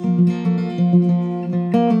You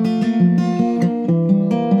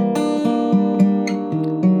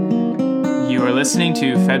are listening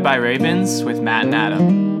to Fed by Ravens with Matt and Adam.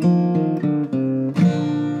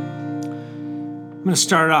 I'm going to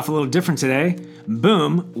start it off a little different today.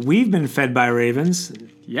 Boom, we've been fed by ravens,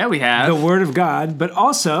 Yeah, we have. the word of God, but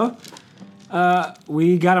also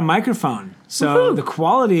we got a microphone. So the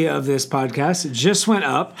quality of this podcast just went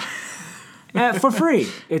up for free.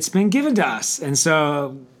 It's been given to us. And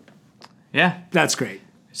so Yeah. that's great.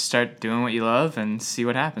 Start doing what you love and see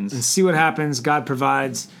what happens. And see what happens. God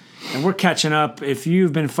provides. And we're catching up. If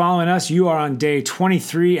you've been following us, you are on day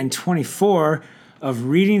 23 and 24 of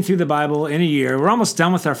reading through the Bible in a year. We're almost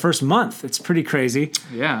done with our first month. It's pretty crazy.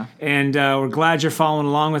 Yeah. And we're glad you're following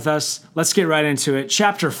along with us. Let's get right into it.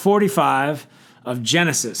 Chapter 45 of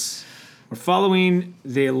Genesis. We're following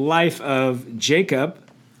the life of Jacob.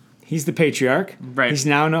 He's the patriarch. Right. He's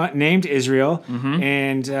now named Israel.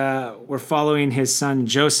 And we're following his son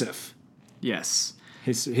Joseph. Yes.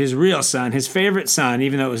 His real son, his favorite son,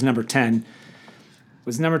 even though it was number 10.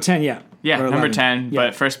 Was it number 10? Yeah. Yeah, Or number 11. 10, Yeah.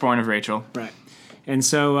 but firstborn of Rachel. Right. And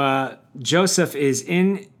so Joseph is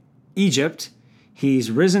in Egypt. He's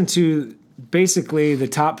risen to basically the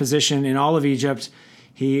top position in all of Egypt.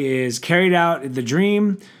 He is carried out the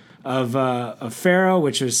dream of Pharaoh,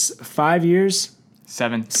 which was 5 years,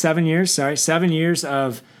 7 7 years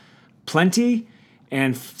of plenty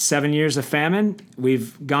and 7 years of famine.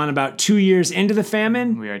 We've gone about 2 years into the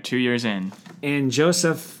famine. We are 2 years in. And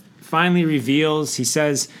Joseph finally reveals, he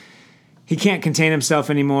says he can't contain himself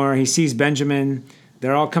anymore. He sees Benjamin.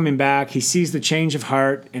 They're all coming back. He sees the change of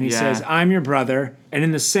heart, and he says, I'm your brother. And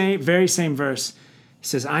in the very same verse, he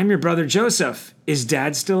says, I'm your brother Joseph. Is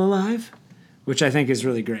Dad still alive? Which I think is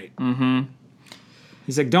really great.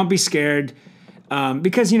 He's like, don't be scared.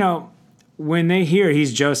 Because, when they hear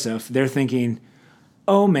he's Joseph, they're thinking,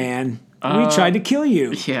 oh, man, we tried to kill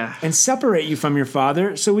you Yeah. and separate you from your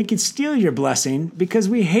father so we could steal your blessing because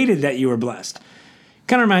we hated that you were blessed.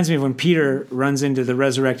 Kind of reminds me of when Peter runs into the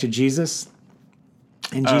resurrected Jesus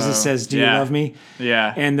and Jesus says, do you love me?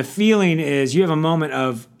 Yeah. And the feeling is you have a moment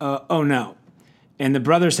of, oh, no. And the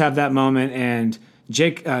brothers have that moment, and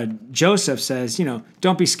Joseph says,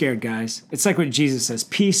 don't be scared, guys. It's like what Jesus says,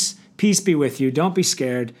 peace be with you. Don't be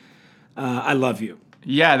scared. I love you.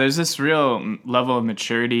 Yeah, there's this real level of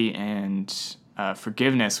maturity and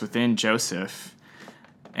forgiveness within Joseph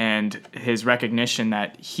and his recognition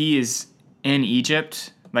that he is in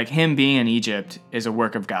Egypt. Like, him being in Egypt is a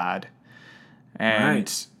work of God. And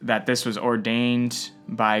Right. that this was ordained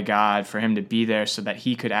by God for him to be there so that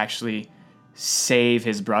he could actually save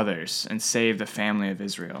his brothers and save the family of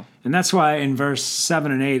Israel. And that's why in verse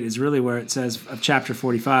 7 and 8 is really where it says of chapter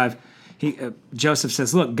 45, Joseph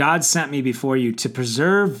says, look, God sent me before you to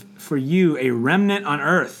preserve for you a remnant on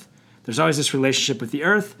earth. There's always this relationship with the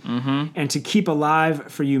earth. And to keep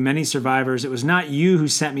alive for you many survivors. It was not you who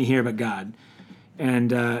sent me here, but God.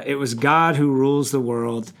 And it was God who rules the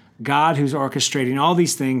world, God who's orchestrating all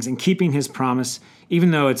these things and keeping his promise,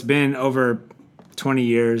 even though it's been over 20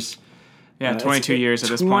 years. Yeah, 22 years at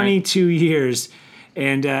this point. 22 years.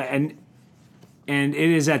 And it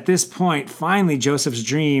is at this point, finally, Joseph's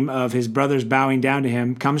dream of his brothers bowing down to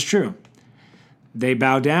him comes true. They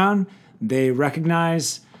bow down. They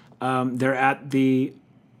recognize they're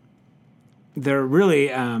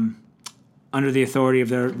really under the authority of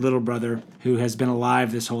their little brother who has been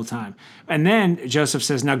alive this whole time. And then Joseph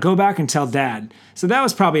says, now go back and tell Dad. So that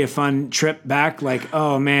was probably a fun trip back. Like,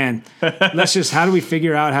 oh, man, how do we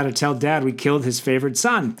figure out how to tell Dad we killed his favorite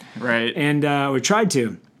son? Right. And we tried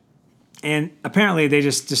to. And apparently they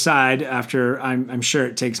just decide after, I'm sure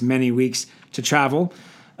it takes many weeks to travel,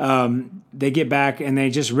 they get back and they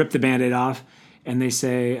just rip the Band-Aid off and they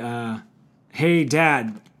say, hey,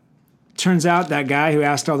 Dad, turns out that guy who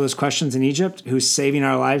asked all those questions in Egypt, who's saving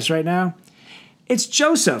our lives right now, it's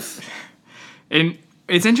Joseph. And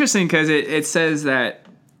it's interesting because it says that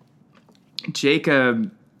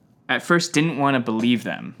Jacob at first didn't want to believe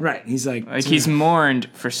them. Right. He's like He's mourned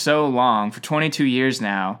for so long, for 22 years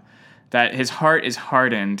now, that his heart is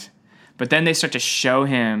hardened. But then they start to show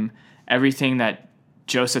him everything that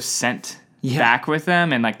Joseph sent back with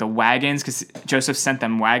them and like the wagons, because Joseph sent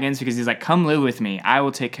them wagons because he's like, come live with me. I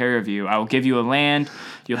will take care of you. I will give you a land.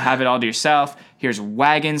 You'll have it all to yourself. Here's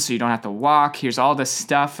wagons so you don't have to walk. Here's all the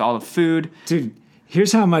stuff, all the food. Dude,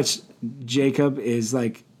 here's how much Jacob is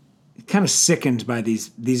like kind of sickened by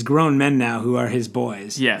these grown men now who are his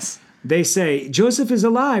boys. Yes. They say, Joseph is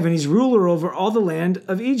alive and he's ruler over all the land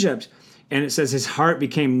of Egypt. And it says his heart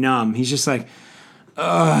became numb. He's just like,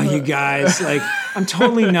 oh, you guys, I'm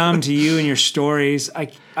totally numb to you and your stories.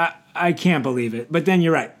 I can't believe it. But then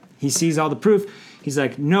you're right. He sees all the proof. He's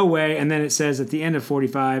like, no way. And then it says at the end of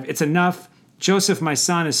 45, it's enough. Joseph, my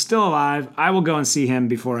son, is still alive. I will go and see him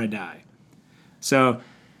before I die. So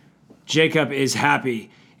Jacob is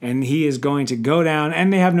happy, and he is going to go down,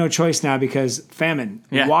 and they have no choice now because famine,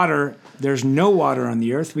 water, there's no water on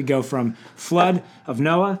the earth. We go from flood of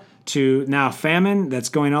Noah to now famine that's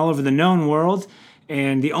going all over the known world.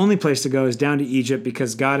 And the only place to go is down to Egypt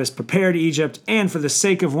because God has prepared Egypt. And for the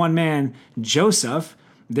sake of one man, Joseph,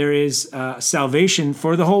 there is salvation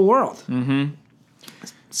for the whole world. Mm-hmm.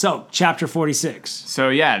 So, chapter 46. So,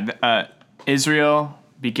 Israel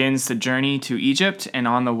begins the journey to Egypt. And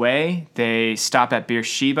on the way, they stop at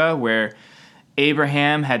Beersheba, where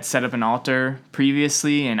Abraham had set up an altar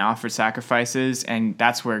previously and offered sacrifices. And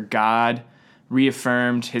that's where God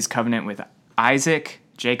reaffirmed his covenant with Isaac,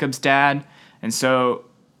 Jacob's dad. And so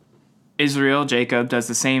Jacob, does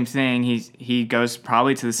the same thing. He goes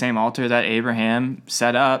probably to the same altar that Abraham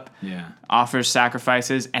set up, offers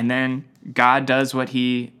sacrifices, and then God does what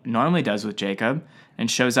he normally does with Jacob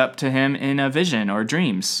and shows up to him in a vision or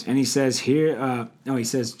dreams. And he says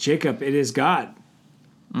Jacob, it is God.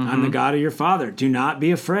 Mm-hmm. I'm the God of your father. Do not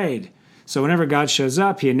be afraid. So whenever God shows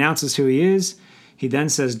up, he announces who he is. He then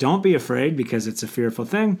says, don't be afraid because it's a fearful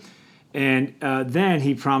thing. And then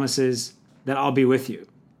he promises that I'll be with you.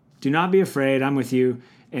 Do not be afraid, I'm with you.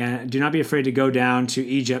 And do not be afraid to go down to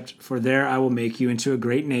Egypt, for there I will make you into a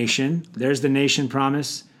great nation. There's the nation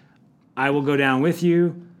promise. I will go down with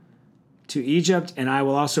you to Egypt, and I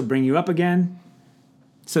will also bring you up again.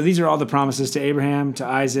 So these are all the promises to Abraham, to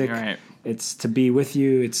Isaac. Right. It's to be with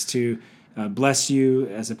you. It's to bless you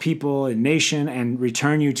as a people and nation and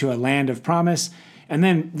return you to a land of promise. And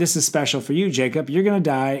then this is special for you, Jacob. You're going to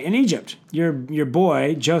die in Egypt. Your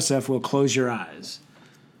boy, Joseph, will close your eyes.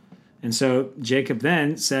 And so Jacob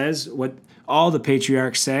then says what all the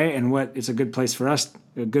patriarchs say, and what it's a good place for us,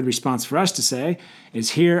 a good response for us to say,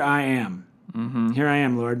 is, here I am. Mm-hmm. Here I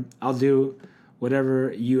am, Lord. I'll do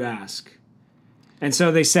whatever you ask. And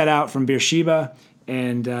so they set out from Beersheba,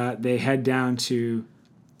 and they head down to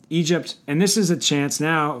Egypt. And this is a chance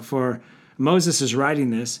now for Moses is writing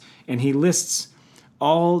this, and he lists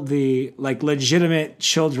all the legitimate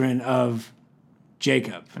children of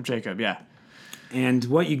Jacob. Of Jacob, yeah. And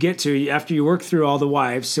what you get to after you work through all the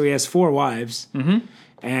wives, so he has 4 wives,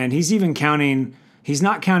 and he's not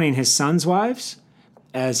counting his sons' wives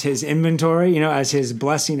as his inventory, as his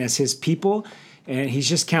blessing, as his people, and he's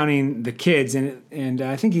just counting the kids, and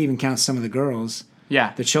I think he even counts some of the girls.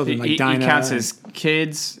 Yeah. The children, like Dinah. He counts his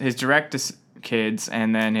kids, his direct kids,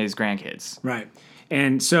 and then his grandkids. Right.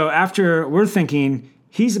 And so after we're thinking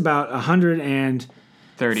he's about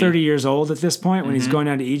 130 years old at this point when he's going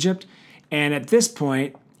down to Egypt. And at this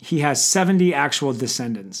point, he has 70 actual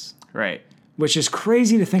descendants. Right. Which is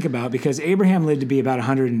crazy to think about because Abraham lived to be about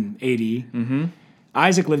 180. Mm-hmm.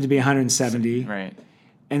 Isaac lived to be 170. Right.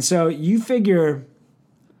 And so you figure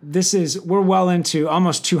we're well into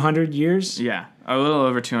almost 200 years. Yeah. A little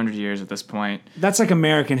over 200 years at this point. That's like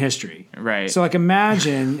American history. Right. So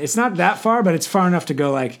imagine, it's not that far, but it's far enough to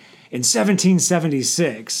go in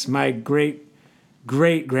 1776, my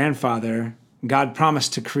great-great-grandfather, God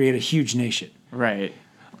promised to create a huge nation. Right.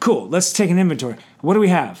 Cool, let's take an inventory. What do we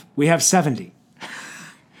have? We have 70.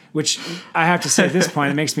 Which I have to say at this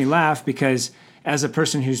point, it makes me laugh because as a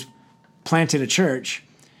person who's planted a church,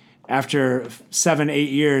 after 7-8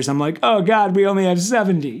 years, I'm like, oh, God, we only have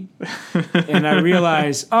 70. And I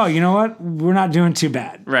realize, oh, you know what? We're not doing too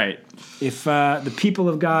bad. Right. If the people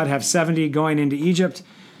of God have 70 going into Egypt,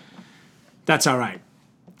 that's all right.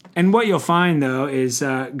 And what you'll find, though, is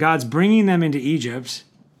God's bringing them into Egypt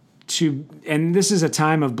and this is a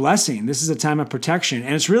time of blessing. This is a time of protection.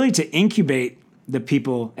 And it's really to incubate the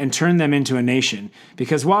people and turn them into a nation.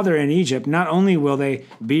 Because while they're in Egypt, not only will they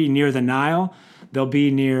be near the Nile, they'll be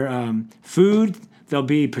near food. They'll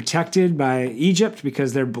be protected by Egypt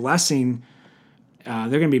because they're blessing. They're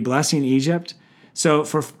going to be blessing Egypt. So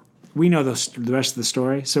we know the rest of the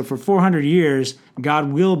story. So for 400 years,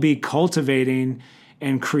 God will be cultivating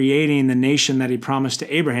and creating the nation that he promised to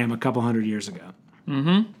Abraham a couple hundred years ago.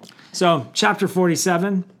 Mm-hmm. So chapter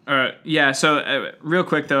 47. So real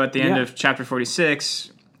quick, though, at the end of chapter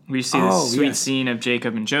 46, we see this sweet scene of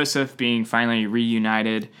Jacob and Joseph being finally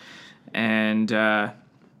reunited. And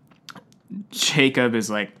Jacob is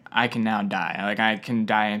like, I can now die. I can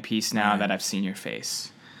die in peace now that I've seen your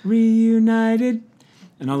face. Reunited.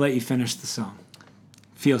 And I'll let you finish the song.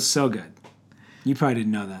 Feels so good. You probably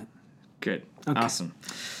didn't know that. Good. Okay. Awesome.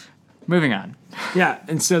 Moving on. Yeah,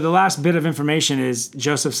 and so the last bit of information is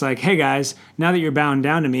Joseph's like, hey guys, now that you're bowing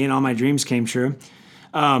down to me and all my dreams came true,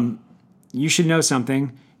 you should know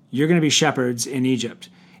something. You're going to be shepherds in Egypt.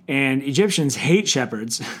 And Egyptians hate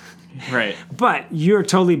shepherds. Right. But you're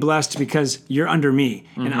totally blessed because you're under me.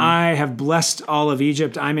 And I have blessed all of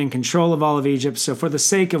Egypt. I'm in control of all of Egypt. So for the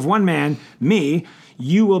sake of one man, me,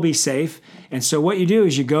 you will be safe. And so what you do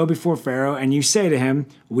is you go before Pharaoh and you say to him,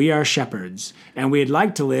 we are shepherds. And we'd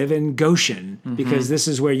like to live in Goshen because this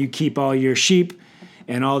is where you keep all your sheep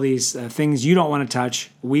and all these things you don't want to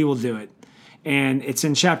touch. We will do it. And it's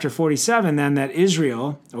in chapter 47 then that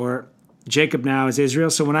Israel, or Jacob now is Israel.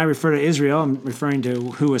 So when I refer to Israel, I'm referring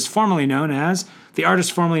to who was formerly known as, the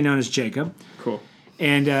artist formerly known as Jacob. Cool.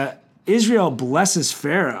 And Israel blesses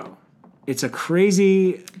Pharaoh. It's a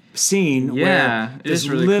crazy scene where this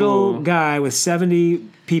really little cool. guy with 70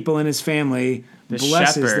 people in his family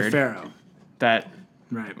blesses the Pharaoh. That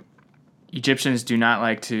Right. Egyptians do not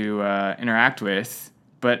like to interact with,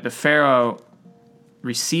 but the Pharaoh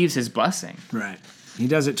receives his blessing. Right. He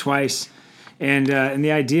does it twice. And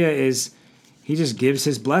the idea is he just gives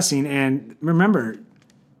his blessing. And remember,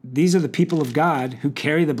 these are the people of God who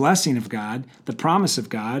carry the blessing of God, the promise of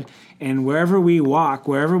God. And wherever we walk,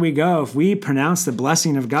 wherever we go, if we pronounce the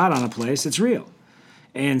blessing of God on a place, it's real.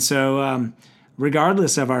 And so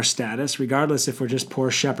regardless of our status, regardless if we're just poor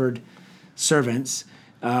shepherd servants,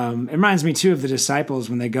 it reminds me too of the disciples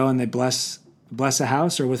when they go and they bless a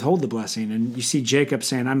house or withhold the blessing. And you see Jacob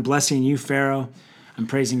saying, I'm blessing you, Pharaoh. I'm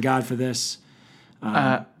praising God for this.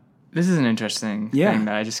 This is an interesting thing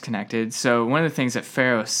that I just connected. So one of the things that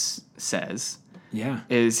Pharaoh says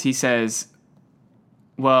is he says,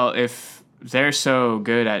 well, if they're so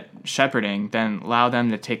good at shepherding, then allow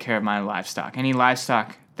them to take care of my livestock. Any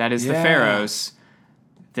livestock that is the Pharaoh's,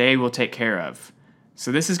 they will take care of.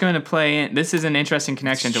 So this is going to play in. This is an interesting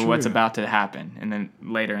connection to what's about to happen, and then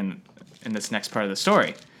later in this next part of the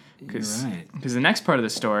story, because the next part of the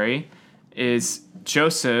story is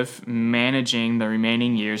Joseph managing the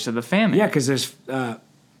remaining years of the famine. Yeah, because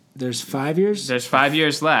there's 5 years. There's 5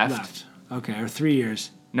 years left. Okay, or 3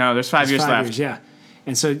 years. No, there's 5 years left. Yeah,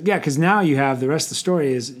 and so because now you have the rest of the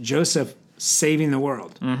story is Joseph saving the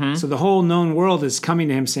world. So the whole known world is coming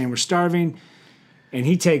to him saying we're starving, and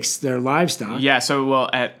he takes their livestock. Yeah. So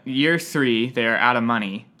at year 3, they're out of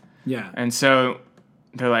money. Yeah, and so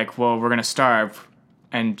they're like, well, we're gonna starve,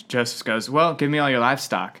 and Joseph goes, well, give me all your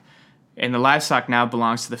livestock. And the livestock now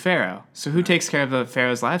belongs to the Pharaoh. So who takes care of the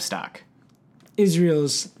Pharaoh's livestock?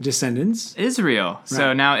 Israel's descendants. Israel. Right.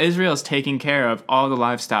 So now Israel's taking care of all the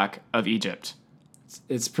livestock of Egypt.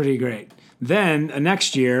 It's pretty great. Then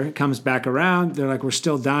next year it comes back around. They're like, we're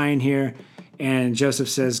still dying here. And Joseph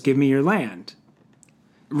says, give me your land.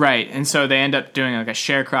 Right. And so they end up doing like a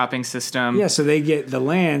sharecropping system. Yeah, so they get the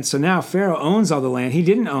land. So now Pharaoh owns all the land. He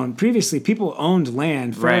didn't own. Previously, people owned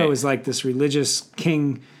land. Pharaoh was like this religious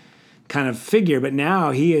king kind of figure, but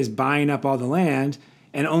now he is buying up all the land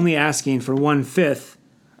and only asking for 1/5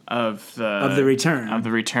 of the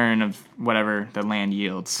return of whatever the land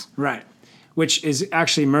yields. Right, which is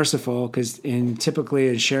actually merciful because typically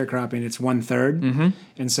in sharecropping it's 1/3,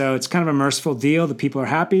 and so it's kind of a merciful deal. The people are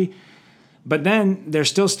happy, but then they're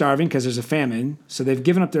still starving because there's a famine. So they've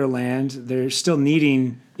given up their land. They're still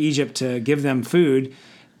needing Egypt to give them food,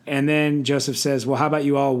 and then Joseph says, "Well, how about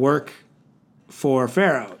you all work for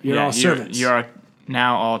Pharaoh? You're all servants. You're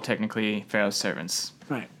now all technically Pharaoh's servants."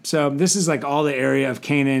 Right. So this is like all the area of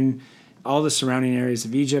Canaan, all the surrounding areas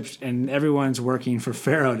of Egypt, and everyone's working for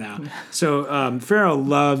Pharaoh now. So Pharaoh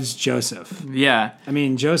loves Joseph. Yeah. I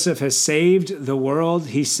mean, Joseph has saved the world.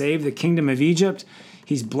 He saved the kingdom of Egypt.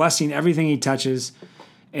 He's blessing everything he touches.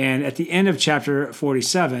 And at the end of chapter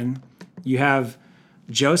 47, you have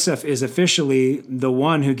Joseph is officially the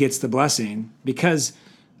one who gets the blessing because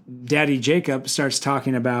Daddy Jacob starts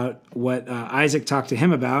talking about what Isaac talked to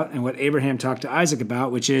him about and what Abraham talked to Isaac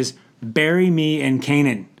about, which is bury me in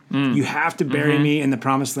Canaan. You have to bury me in the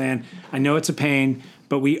promised land. I know it's a pain,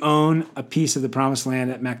 but we own a piece of the promised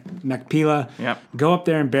land at Machpelah. Yep. Go up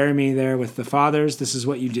there and bury me there with the fathers. This is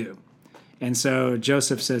what you do. And so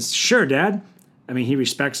Joseph says, sure, Dad. I mean, he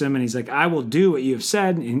respects him, and he's like, I will do what you have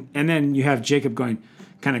said. And then you have Jacob going,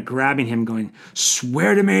 kind of grabbing him, going,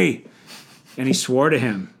 swear to me. And he swore to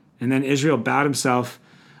him. And then Israel bowed himself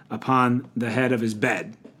upon the head of his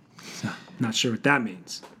bed. So, not sure what that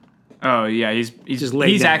means. Oh, yeah. He's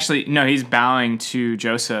bowing to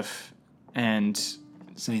Joseph and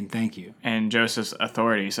saying thank you. And Joseph's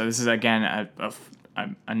authority. So this is, again,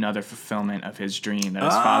 another fulfillment of his dream that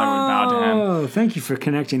his father would bow to him. Oh, thank you for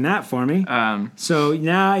connecting that for me. So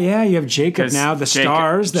now, you have Jacob now,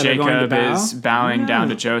 stars that Jacob are going to bow. Jacob is bowing down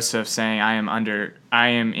to Joseph, saying, I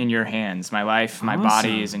am in your hands. My life, my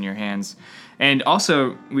body is in your hands. And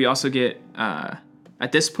also, we also get,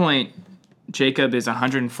 at this point, Jacob is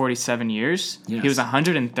 147 years. Yes. He was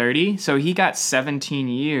 130, so he got 17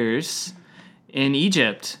 years in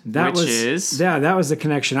Egypt, that was the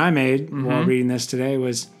connection I made while reading this today. He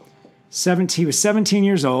was 17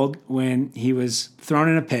 years old when he was thrown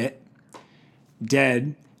in a pit,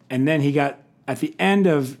 dead, and then he got, at the end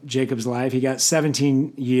of Jacob's life, he got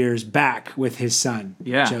 17 years back with his son,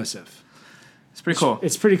 Joseph. It's pretty cool.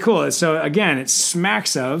 It's pretty cool. So again, it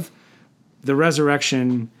smacks of the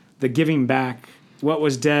resurrection, the giving back. What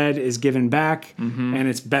was dead is given back, and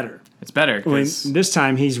it's better. It's better. When this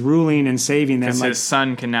time he's ruling and saving them. Because his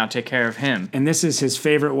son can now take care of him. And this is his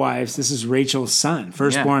favorite wife. This is Rachel's son,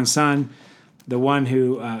 firstborn son, the one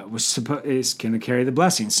who is going to carry the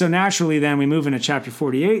blessing. So naturally, then we move into chapter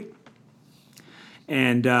 48,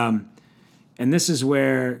 and this is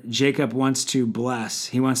where Jacob wants to bless.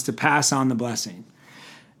 He wants to pass on the blessing.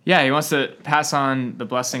 Yeah, he wants to pass on the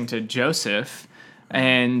blessing to Joseph,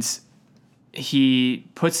 and he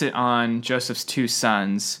puts it on Joseph's two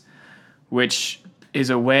sons, which is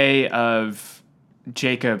a way of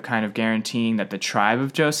Jacob kind of guaranteeing that the tribe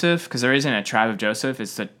of Joseph, because there isn't a tribe of Joseph,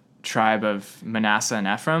 it's the tribe of Manasseh and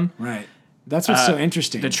Ephraim. Right. That's what's so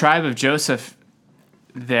interesting. The tribe of Joseph,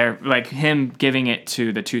 like him giving it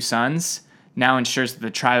to the two sons, now ensures that the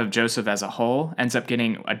tribe of Joseph as a whole ends up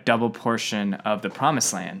getting a double portion of the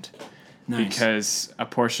promised land. Nice. Because a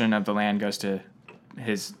portion of the land goes to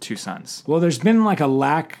his two sons. Well, there's been like a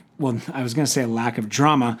lack... Well, I was going to say a lack of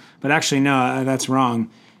drama, but actually, no, that's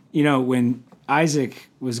wrong. You know, when Isaac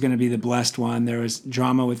was going to be the blessed one, there was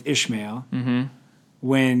drama with Ishmael. Mm-hmm.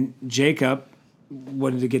 When Jacob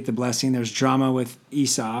wanted to get the blessing, there was drama with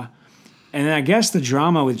Esau. And then I guess the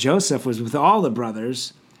drama with Joseph was with all the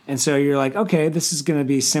brothers. And so you're like, okay, this is going to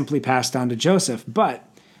be simply passed on to Joseph. But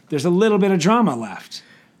there's a little bit of drama left.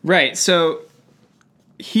 Right. So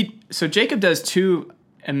Jacob does two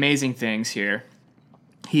amazing things here.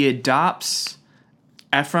 He adopts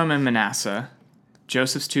Ephraim and Manasseh,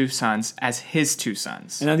 Joseph's two sons, as his two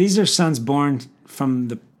sons. And now these are sons born from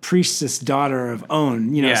the priestess daughter of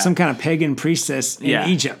On, some kind of pagan priestess in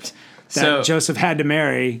Egypt that Joseph had to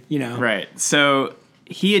marry, Right. So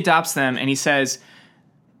he adopts them and he says,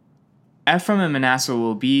 Ephraim and Manasseh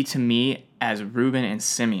will be to me as Reuben and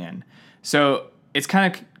Simeon. So it's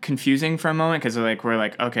kind of confusing for a moment because we're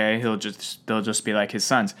like, okay, they'll just be like his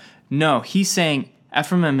sons. No, he's saying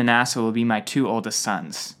Ephraim and Manasseh will be my two oldest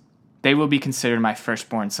sons. They will be considered my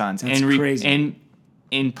firstborn sons. That's crazy.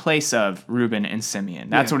 In place of Reuben and Simeon.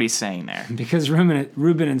 That's what he's saying there. Because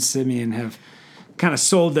Reuben and Simeon have kind of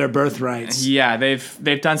sold their birthrights. Yeah,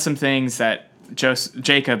 they've done some things that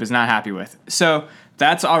Jacob is not happy with. So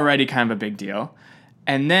that's already kind of a big deal.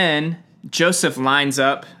 And then Joseph lines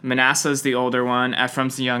up. Manasseh's the older one.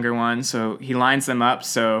 Ephraim's the younger one. So he lines them up.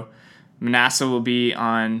 So Manasseh will be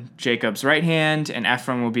on Jacob's right hand, and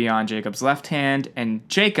Ephraim will be on Jacob's left hand, and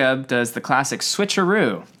Jacob does the classic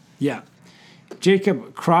switcheroo. Yeah.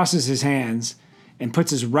 Jacob crosses his hands and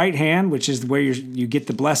puts his right hand, which is where you get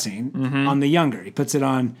the blessing, on the younger. He puts it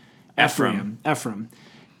on Ephraim.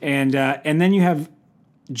 And then you have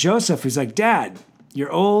Joseph, who's like, Dad,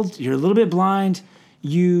 you're old, you're a little bit blind,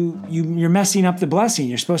 you're messing up the blessing.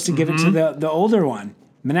 You're supposed to give it to the older one.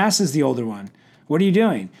 Manasseh's the older one. What are you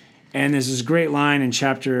doing? And there's this great line in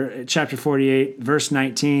chapter 48, verse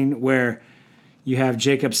 19, where you have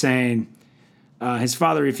Jacob saying, his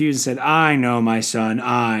father refused and said, I know, my son,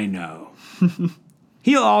 I know.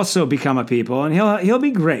 He'll also become a people, and he'll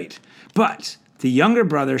be great. But the younger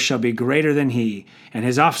brother shall be greater than he, and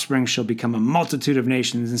his offspring shall become a multitude of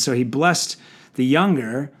nations. And so he blessed the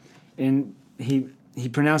younger, and he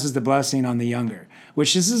pronounces the blessing on the younger,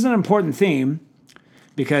 which this is an important theme.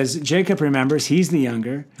 Because Jacob remembers he's the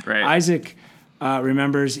younger. Right. Isaac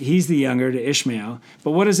remembers he's the younger to Ishmael.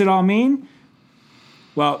 But what does it all mean?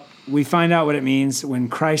 Well, we find out what it means when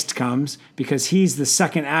Christ comes because he's the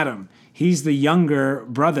second Adam. He's the younger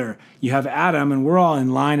brother. You have Adam, and we're all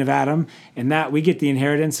in line of Adam, and that we get the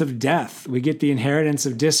inheritance of death. We get the inheritance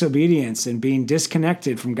of disobedience and being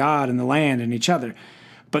disconnected from God and the land and each other.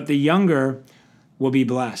 But the younger will be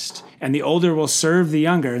blessed, and the older will serve the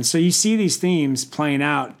younger. And so you see these themes playing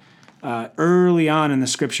out early on in the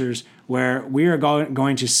scriptures where we are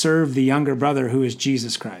going to serve the younger brother who is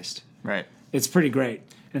Jesus Christ. Right. It's pretty great.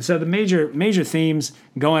 And so the major themes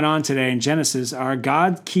going on today in Genesis are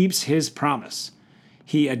God keeps his promise.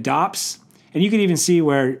 He adopts, and you can even see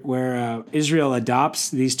where Israel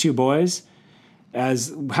adopts these two boys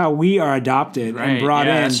as how we are adopted and brought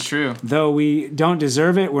in. That's true. Though we don't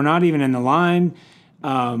deserve it, we're not even in the line.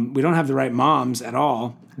 We don't have the right moms at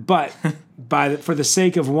all. But for the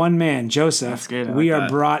sake of one man, Joseph, we are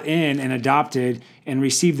brought in and adopted and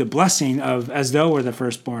receive the blessing of as though we're the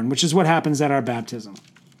firstborn, which is what happens at our baptism.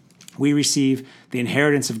 We receive the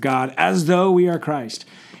inheritance of God as though we are Christ.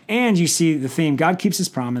 And you see the theme, God keeps his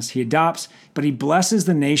promise, he adopts, but he blesses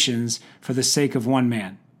the nations for the sake of one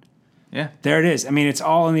man. Yeah. There it is. I mean, it's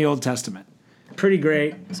all in the Old Testament. Pretty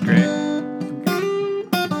great. It's great.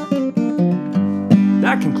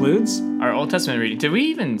 That concludes our Old Testament reading. Did we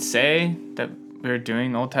even say that we were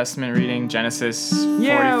doing Old Testament reading, Genesis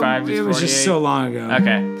 45 to 48? It was just so long ago.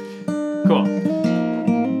 Okay. Cool.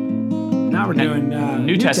 Now we're doing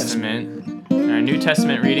New Testament. Our New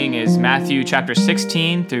Testament reading is Matthew chapter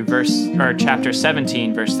 16 through chapter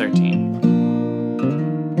 17, verse 13.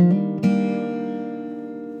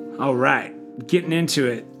 All right, getting into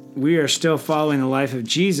it. We are still following the life of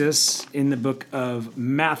Jesus in the book of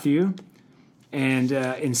Matthew. And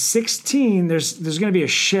in 16, there's going to be a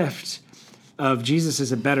shift of Jesus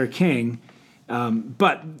as a better king.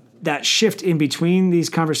 But that shift in between these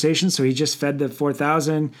conversations, so he just fed the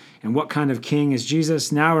 4,000, and what kind of king is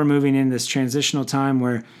Jesus? Now we're moving in this transitional time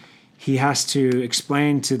where he has to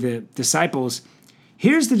explain to the disciples,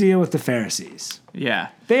 here's the deal with the Pharisees. Yeah.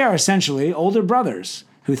 They are essentially older brothers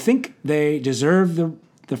who think they deserve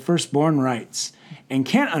the firstborn rights and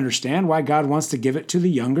can't understand why God wants to give it to the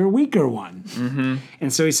younger, weaker one. Mm-hmm.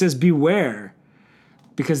 And so he says, beware,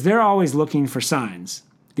 because they're always looking for signs.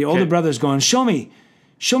 The older brother's going, show me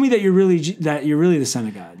that you're really the Son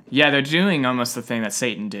of God. Yeah, they're doing almost the thing that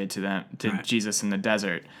Satan did to Jesus in the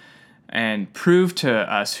desert, and prove to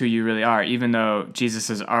us who you really are, even though Jesus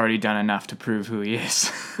has already done enough to prove who he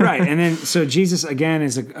is. Right, and then so Jesus again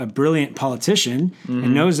is a brilliant politician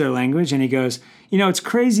and knows their language, and he goes, it's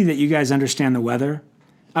crazy that you guys understand the weather.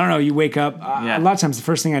 I don't know. You wake up. A lot of times, the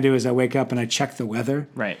first thing I do is I wake up and I check the weather,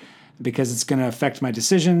 right? Because it's going to affect my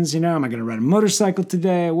decisions. Am I going to ride a motorcycle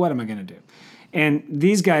today? What am I going to do? And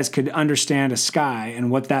these guys could understand a sky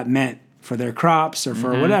and what that meant for their crops or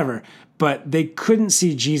for whatever, but they couldn't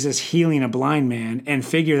see Jesus healing a blind man and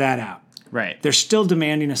figure that out. Right. They're still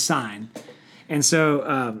demanding a sign. And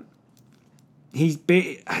so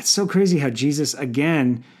it's so crazy how Jesus,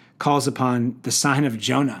 again, calls upon the sign of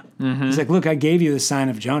Jonah. Mm-hmm. He's like, look, I gave you the sign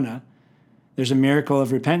of Jonah. There's a miracle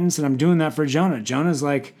of repentance, and I'm doing that for Jonah. Jonah's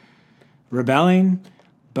like rebelling,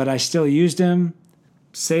 but I still used him,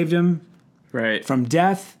 saved him. Right. From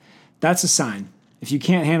death. That's a sign. If you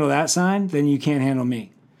can't handle that sign, then you can't handle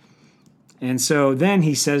me. And so then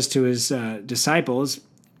he says to his disciples,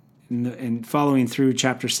 and following through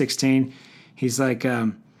chapter 16, he's like,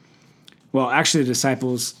 actually the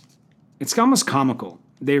disciples, it's almost comical.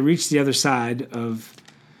 They reached the other side of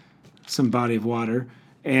some body of water,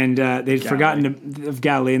 and they'd forgotten of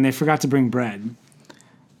Galilee, and they forgot to bring bread.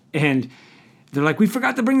 And they're like, we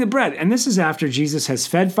forgot to bring the bread. And this is after Jesus has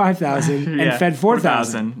fed 5,000 and fed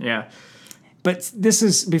 4,000. Yeah. But this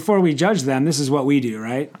is, before we judge them, this is what we do,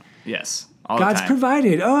 right? Yes. God's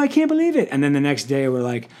provided. Oh, I can't believe it. And then the next day we're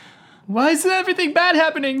like, why is everything bad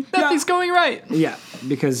happening? Nothing's going right. Yeah,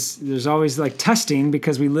 because there's always like testing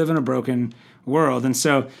because we live in a broken world. And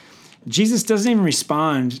so Jesus doesn't even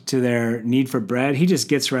respond to their need for bread. He just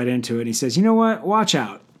gets right into it. He says, you know what? Watch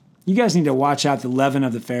out. You guys need to watch out the leaven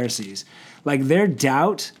of the Pharisees. Like their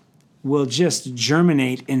doubt will just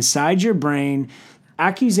germinate inside your brain.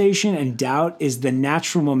 Accusation and doubt is the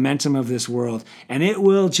natural momentum of this world, and it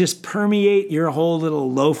will just permeate your whole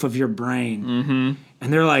little loaf of your brain. Mm-hmm.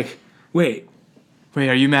 And they're like, wait,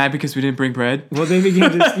 are you mad because we didn't bring bread? Well, they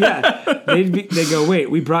begin to, they go, wait,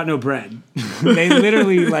 we brought no bread. They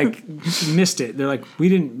literally like missed it. They're like, we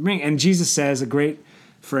didn't bring. And Jesus says a great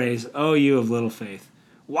phrase, oh, you of little faith.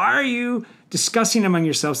 Why are you discussing among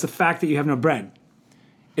yourselves the fact that you have no bread?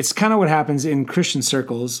 It's kind of what happens in Christian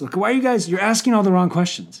circles. Like, why are you guys, you're asking all the wrong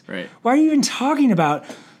questions. Right. Why are you even talking about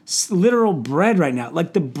literal bread right now?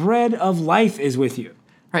 Like the bread of life is with you.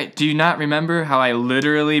 Right. Do you not remember how I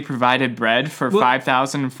literally provided bread for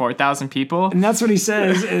 5,000 and 4,000 people? And that's what he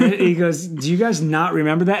says. And he goes, do you guys not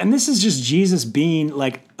remember that? And this is just Jesus being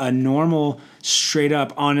like a normal, straight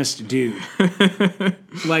up, honest dude.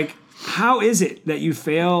 Like, how is it that you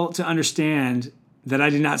fail to understand that I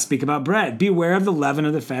did not speak about bread? Beware of the leaven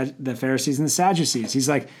of the Pharisees and the Sadducees. He's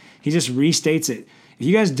like, he just restates it. If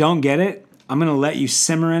you guys don't get it, I'm going to let you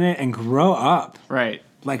simmer in it and grow up. Right.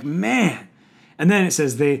 Like, man. And then it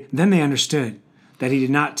says, then they understood that he did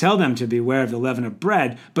not tell them to beware of the leaven of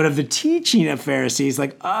bread, but of the teaching of Pharisees.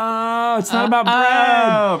 Like, oh, it's not about bread.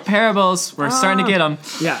 Oh, parables. We're starting to get them.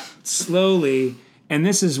 Yeah, slowly. And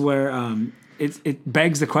this is where it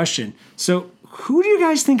begs the question. So who do you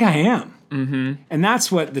guys think I am? Mm-hmm. And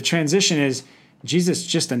that's what the transition is. Jesus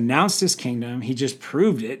just announced his kingdom. He just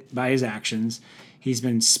proved it by his actions. He's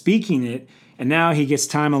been speaking it, and now he gets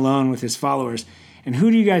time alone with his followers. And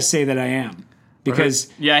who do you guys say that I am? Because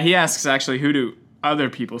he asks actually, who do other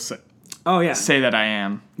people say? Oh yeah, say that I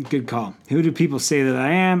am. Good call. Who do people say that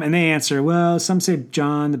I am? And they answer, well, some say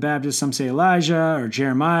John the Baptist, some say Elijah or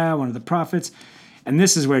Jeremiah, one of the prophets. And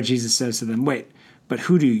this is where Jesus says to them, wait, but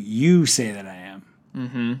who do you say that I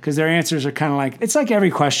am? Because their answers are kind of like, it's like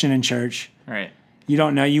every question in church. Right. You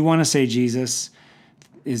don't know. You want to say Jesus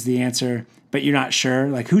is the answer, but you're not sure.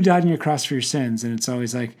 Like, who died on your cross for your sins? And it's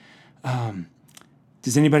always like,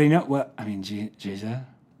 does anybody know? Well, I mean, Jesus.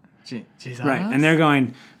 Jesus. Right. And they're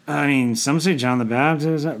going, I mean, some say John the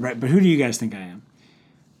Baptist. Right. But who do you guys think I am?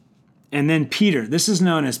 And then Peter. This is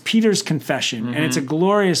known as Peter's confession. And it's a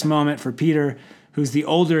glorious moment for Peter, who's the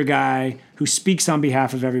older guy who speaks on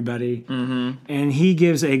behalf of everybody. And he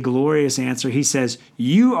gives a glorious answer. He says,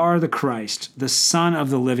 you are the Christ, the Son of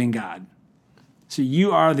the living God. So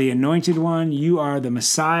you are the anointed one. You are the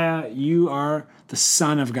Messiah. You are the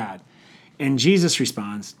Son of God. And Jesus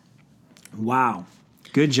responds, wow,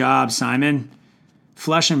 good job, Simon.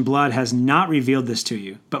 Flesh and blood has not revealed this to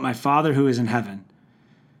you, but my Father who is in heaven.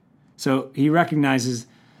 So he recognizes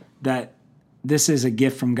that this is a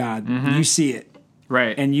gift from God. You see it.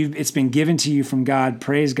 Right. And it's been given to you from God.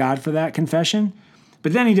 Praise God for that confession.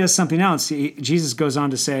 But then he does something else. Jesus goes on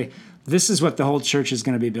to say, this is what the whole church is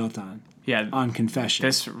going to be built on. Yeah. On confession.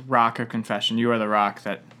 This rock of confession. You are the rock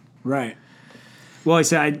that... Right. Well, he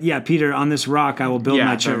said, Peter, on this rock I will build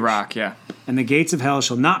my church. The rock, yeah. And the gates of hell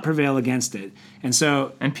shall not prevail against it.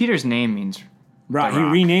 And Peter's name means rock. He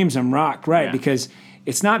renames him Rock, right? Because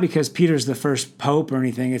it's not because Peter's the first pope or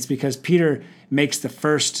anything. It's because Peter makes the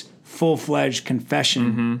first full-fledged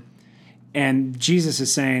confession. And Jesus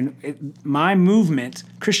is saying, my movement,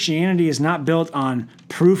 Christianity, is not built on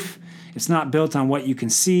proof. It's not built on what you can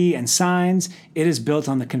see and signs. It is built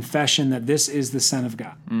on the confession that this is the Son of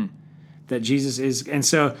God. That Jesus is. And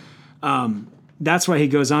so that's why he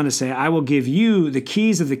goes on to say, I will give you the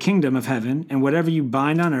keys of the kingdom of heaven, and whatever you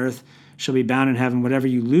bind on earth shall be bound in heaven. Whatever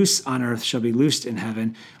you loose on earth shall be loosed in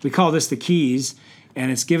heaven. We call this the keys, and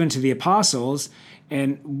it's given to the apostles.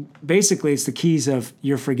 And basically, it's the keys of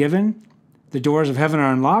you're forgiven, the doors of heaven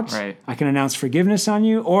are unlocked. Right. I can announce forgiveness on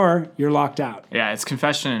you, or you're locked out. Yeah, it's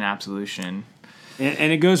confession and absolution.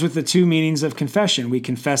 And it goes with the two meanings of confession. We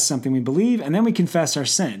confess something we believe, and then we confess our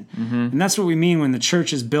sin. And that's what we mean when the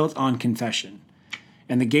church is built on confession.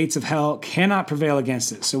 And the gates of hell cannot prevail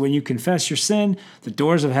against it. So when you confess your sin, the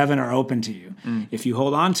doors of heaven are open to you. If you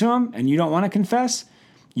hold on to them and you don't want to confess,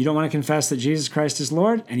 you don't want to confess that Jesus Christ is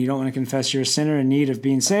Lord, and you don't want to confess you're a sinner in need of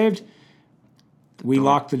being saved, we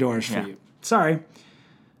lock the doors for you. Sorry.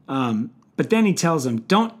 But then he tells them,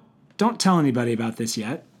 don't tell anybody about this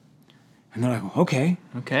yet. And they're like, okay.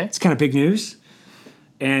 It's kind of big news.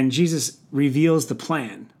 And Jesus reveals the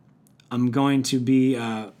plan. I'm going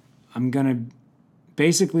to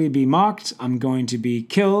basically be mocked. I'm going to be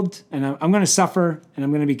killed. And I'm going to suffer. And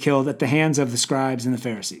I'm going to be killed at the hands of the scribes and the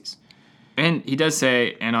Pharisees. And he does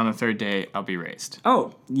say, and on the third day, I'll be raised.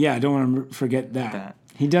 Oh, yeah. I don't want to forget that.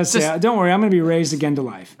 He does say, don't worry, I'm going to be raised again to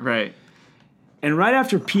life. Right. And right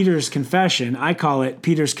after Peter's confession, I call it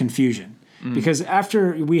Peter's confusion. Because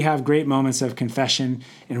after we have great moments of confession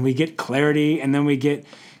and we get clarity and then we get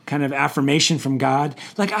kind of affirmation from God,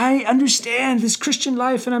 like, I understand this Christian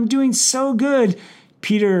life and I'm doing so good,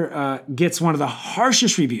 Peter gets one of the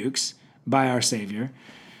harshest rebukes by our Savior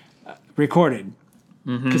recorded.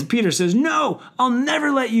 Because Peter says, no, I'll never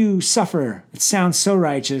let you suffer. It sounds so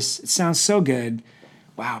righteous. It sounds so good.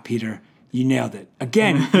 Wow, Peter, you nailed it.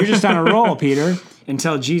 Again, you're just on a roll, Peter,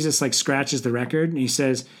 until Jesus scratches the record and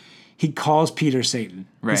he calls Peter Satan.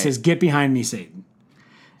 Right. He says, get behind me, Satan.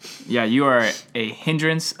 Yeah, you are a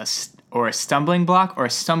hindrance or a stumbling block or a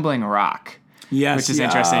stumbling rock. Yes. Which is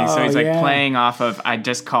interesting. So he's playing off of, I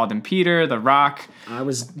just called him Peter, the rock. I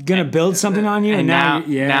was going to build something on you. And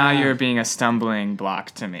now you're being a stumbling block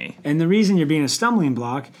to me. And the reason you're being a stumbling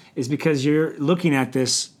block is because you're looking at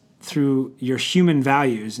this through your human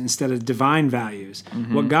values instead of divine values.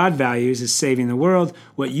 What God values is saving the world.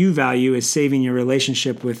 What you value is saving your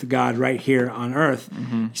relationship with God right here on earth,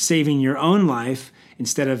 saving your own life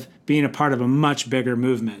instead of being a part of a much bigger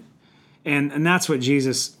movement. And that's what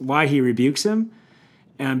why he rebukes him,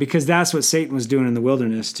 because that's what Satan was doing in the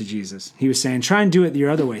wilderness to Jesus. He was saying, try and do it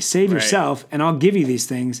your other way. Save yourself, and I'll give you these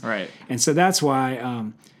things. Right. And so that's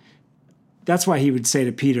why he would say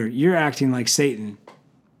to Peter, you're acting like Satan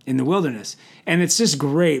in the wilderness. And it's just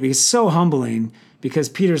great because it's so humbling because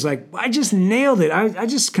Peter's like, I just nailed it. I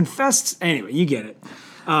just confessed. Anyway, you get it.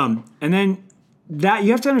 And then that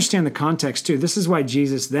you have to understand the context too. This is why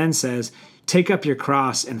Jesus then says, take up your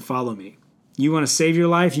cross and follow me. You want to save your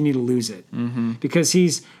life, you need to lose it. Because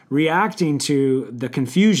he's reacting to the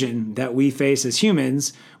confusion that we face as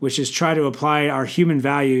humans, which is try to apply our human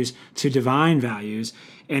values to divine values.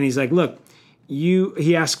 And he's like, look,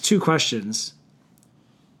 he asks two questions.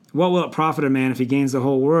 What will it profit a man if he gains the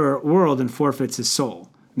whole world and forfeits his soul?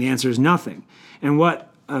 And the answer is nothing. And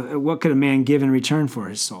what could a man give in return for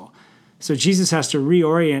his soul? So Jesus has to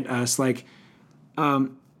reorient us like,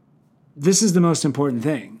 this is the most important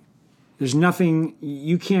thing. There's nothing,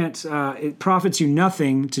 you can't, it profits you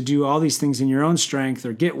nothing to do all these things in your own strength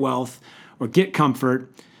or get wealth or get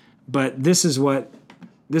comfort, but this is where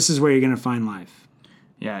you're going to find life.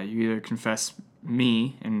 Yeah, you either confess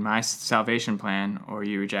me and my salvation plan or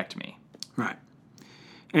you reject me. Right.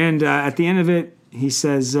 And at the end of it, he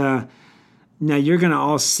says, now you're going to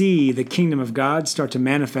all see the kingdom of God start to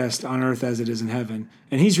manifest on earth as it is in heaven.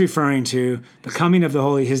 And he's referring to the coming of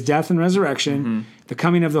his death and resurrection, the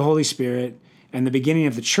coming of the Holy Spirit, and the beginning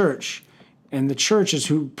of the church. And the church is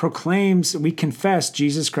who proclaims, we confess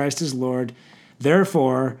Jesus Christ is Lord,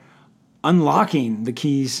 therefore unlocking the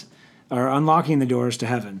keys or unlocking the doors to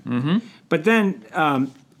heaven. But then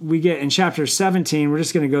we get in chapter 17, we're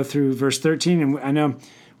just going to go through verse 13, and I know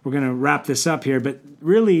we're going to wrap this up here, but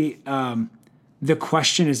really the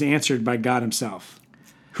question is answered by God himself.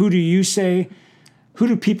 Who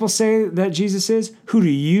do people say that Jesus is? Who do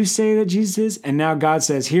you say that Jesus is? And now God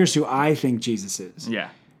says, here's who I think Jesus is. Yeah.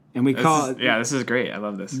 And we call it... Yeah, this is great. I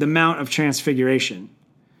love this. The Mount of Transfiguration.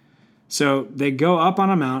 So they go up on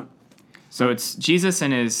a mount. So it's Jesus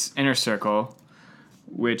and his inner circle,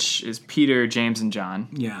 which is Peter, James, and John.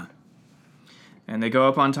 Yeah. And they go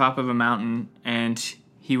up on top of a mountain, and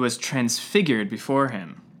he was transfigured before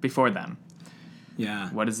them. Yeah.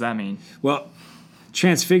 What does that mean? Well,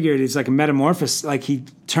 transfigured is like a metamorphosis, like he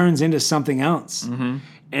turns into something else.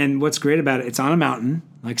 And what's great about it, it's on a mountain,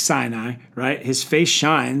 like Sinai, right? His face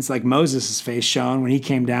shines like Moses' face shone when he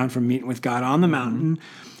came down from meeting with God on the mountain.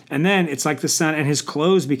 And then it's like the sun, and his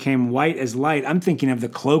clothes became white as light. I'm thinking of the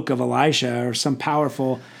cloak of Elisha or some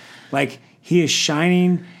powerful, like he is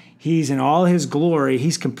shining. He's in all his glory.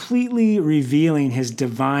 He's completely revealing his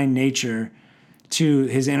divine nature to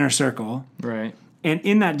his inner circle. Right. And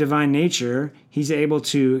in that divine nature, he's able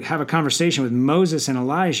to have a conversation with Moses and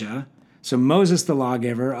Elijah. So Moses the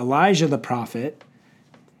lawgiver, Elijah the prophet,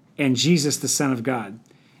 and Jesus the Son of God.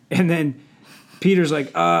 And then Peter's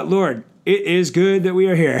like, Lord, it is good that we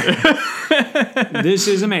are here. This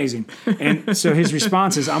is amazing. And so his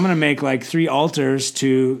response is, I'm going to make like 3 altars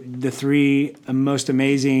to the 3 most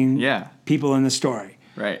amazing people in the story.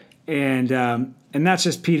 Right. And that's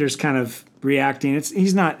just Peter's kind of reacting.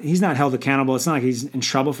 He's not held accountable. It's not like he's in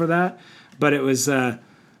trouble for that. But it was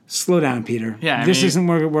slow down, Peter. Yeah, this isn't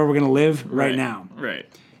where we're going to live right now. Right.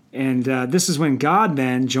 And this is when God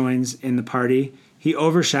then joins in the party. He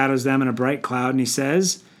overshadows them in a bright cloud, and he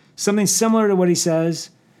says something similar to what he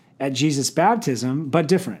says at Jesus' baptism, but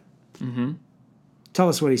different. Tell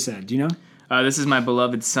us what he said. Do you know? This is my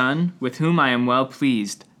beloved Son, with whom I am well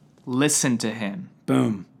pleased. Listen to him.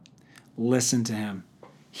 Boom. Listen to him.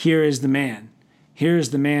 Here is the man. Here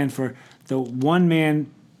is the man, for the one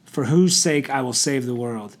man for whose sake I will save the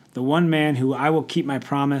world. The one man who I will keep my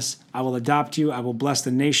promise. I will adopt you. I will bless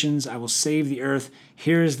the nations. I will save the earth.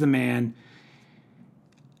 Here is the man.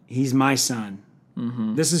 He's my son.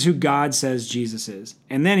 This is who God says Jesus is.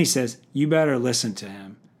 And then he says, you better listen to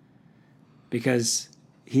him, because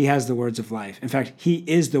he has the words of life. In fact, he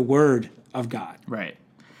is the word of God. Right.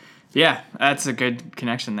 Yeah, that's a good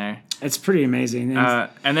connection there. It's pretty amazing.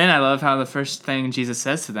 And then I love how the first thing Jesus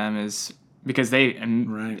says to them is, because they,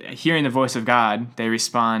 hearing the voice of God, they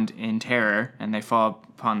respond in terror and they fall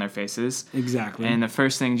upon their faces. Exactly. And the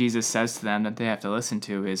first thing Jesus says to them that they have to listen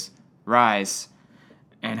to is, rise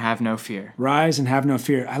and have no fear. Rise and have no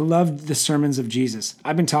fear. I love the sermons of Jesus.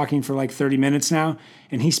 I've been talking for like 30 minutes now,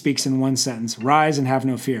 and he speaks in one sentence, rise and have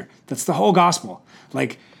no fear. That's the whole gospel.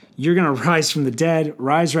 Like, you're going to rise from the dead,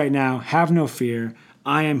 rise right now, have no fear.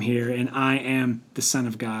 I am here, and I am the Son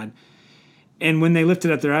of God. And when they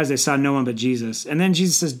lifted up their eyes, they saw no one but Jesus. And then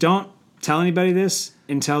Jesus says, don't tell anybody this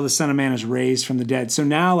until the Son of Man is raised from the dead. So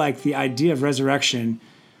now, like, the idea of resurrection,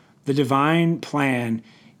 the divine plan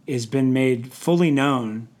has been made fully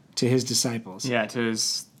known to his disciples. Yeah, to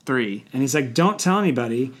his 3. And he's like, don't tell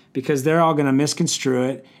anybody, because they're all going to misconstrue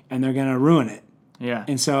it and they're going to ruin it. Yeah.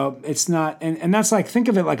 And so it's not, and that's like, think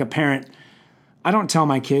of it like a parent. I don't tell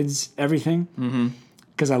my kids everything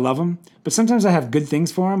because I love them, but sometimes I have good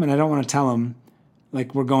things for them and I don't want to tell them,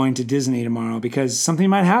 like, we're going to Disney tomorrow, because something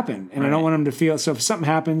might happen and I don't want them to feel, so if something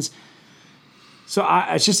happens, So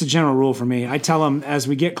it's just a general rule for me. I tell them as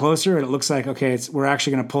we get closer and it looks like, okay, we're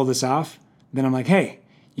actually going to pull this off. Then I'm like, hey,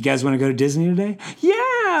 you guys want to go to Disney today?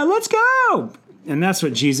 Yeah, let's go. And that's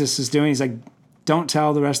what Jesus is doing. He's like, don't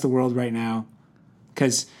tell the rest of the world right now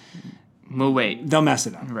because we'll wait. They'll mess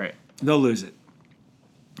it up. Right. They'll lose it.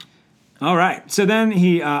 All right. So then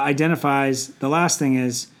he identifies, the last thing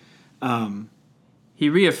is... he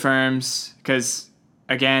reaffirms, because,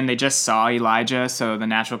 again, they just saw Elijah, so the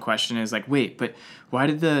natural question is like, wait, but why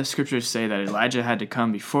did the scriptures say that Elijah had to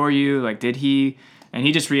come before you? Like, did he? And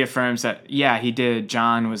he just reaffirms that, yeah, he did.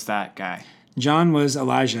 John was that guy. John was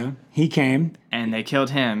Elijah. He came. And they killed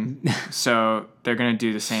him, so they're going to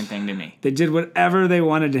do the same thing to me. They did whatever they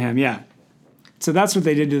wanted to him, yeah. So that's what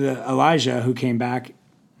they did to the Elijah who came back.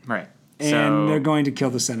 Right. And they're going to kill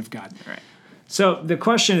the Son of God. Right. So the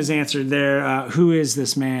question is answered there. Who is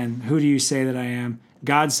this man? Who do you say that I am?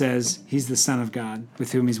 God says he's the Son of God,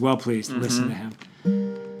 with whom he's well pleased. Listen to him.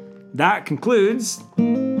 That concludes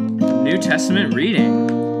New Testament reading.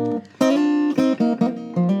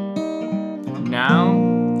 Now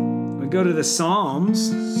we go to the Psalms.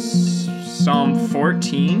 Psalm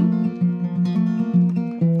 14.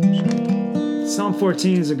 Psalm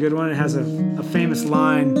 14 is a good one. It has a famous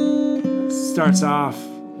line. It starts off.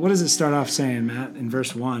 What does it start off saying, Matt? In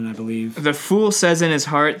verse 1, I believe. The fool says in his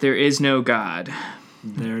heart, there is no God.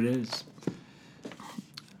 There it is.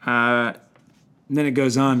 And then it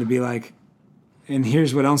goes on to be like, and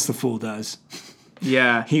here's what else the fool does.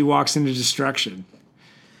 Yeah. He walks into destruction.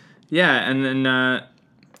 Yeah, and then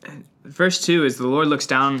verse 2 is, the Lord looks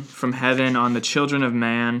down from heaven on the children of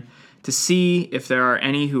man to see if there are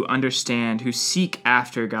any who understand, who seek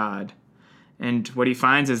after God. And what he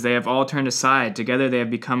finds is they have all turned aside. Together they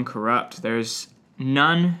have become corrupt. There's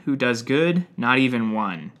none who does good, not even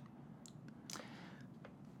one.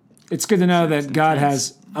 It's good to know that God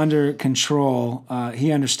has under control.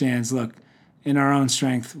 He understands, look, in our own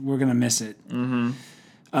strength, we're going to miss it.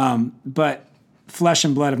 But flesh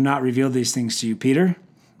and blood have not revealed these things to you, Peter.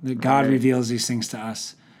 That God reveals these things to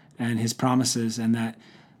us and his promises, and that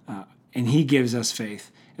and he gives us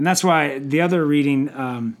faith. And that's why the other reading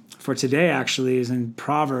for today actually is in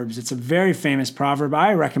Proverbs. It's a very famous proverb.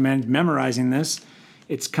 I recommend memorizing this.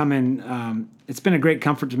 It's been a great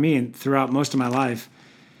comfort to me and throughout most of my life.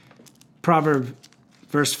 Proverb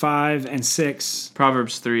verse 5 and 6.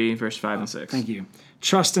 Proverbs 3, verse 5 and 6. Thank you.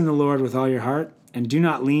 Trust in the Lord with all your heart, and do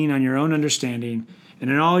not lean on your own understanding.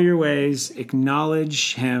 And in all your ways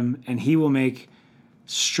acknowledge him, and he will make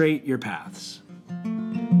straight your paths.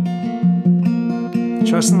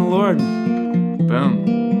 Trust in the Lord. Boom.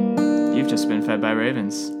 You've just been fed by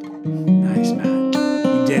ravens. Nice, Matt.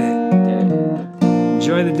 You did it.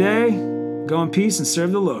 Enjoy the day. Go in peace and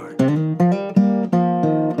serve the Lord.